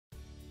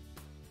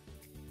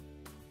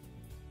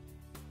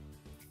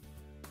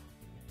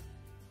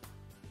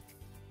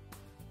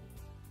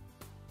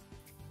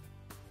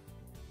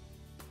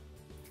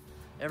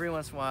every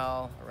once in a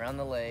while around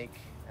the lake,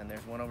 and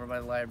there's one over by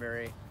the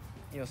library,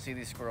 you'll see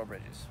these squirrel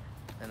bridges.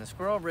 And the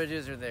squirrel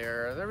bridges are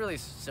there, they're really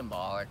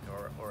symbolic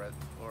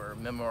or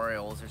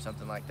memorials or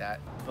something like that.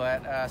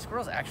 But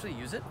squirrels actually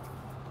use it.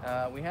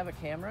 We have a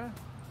camera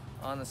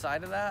on the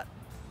side of that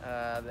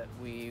that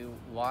we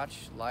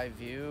watch live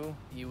view.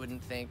 You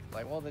wouldn't think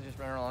like, well, they just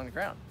run along the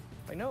ground.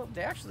 Like, no,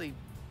 they actually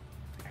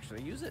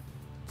use it.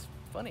 It's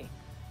funny.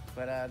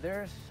 But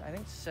there's, I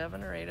think,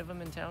 7 or 8 of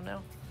them in town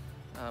now,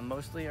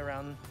 mostly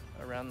around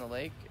the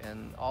lake,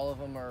 and all of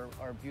them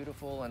are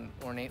beautiful and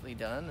ornately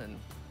done, and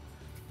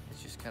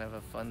it's just kind of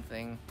a fun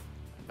thing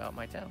about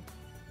my town.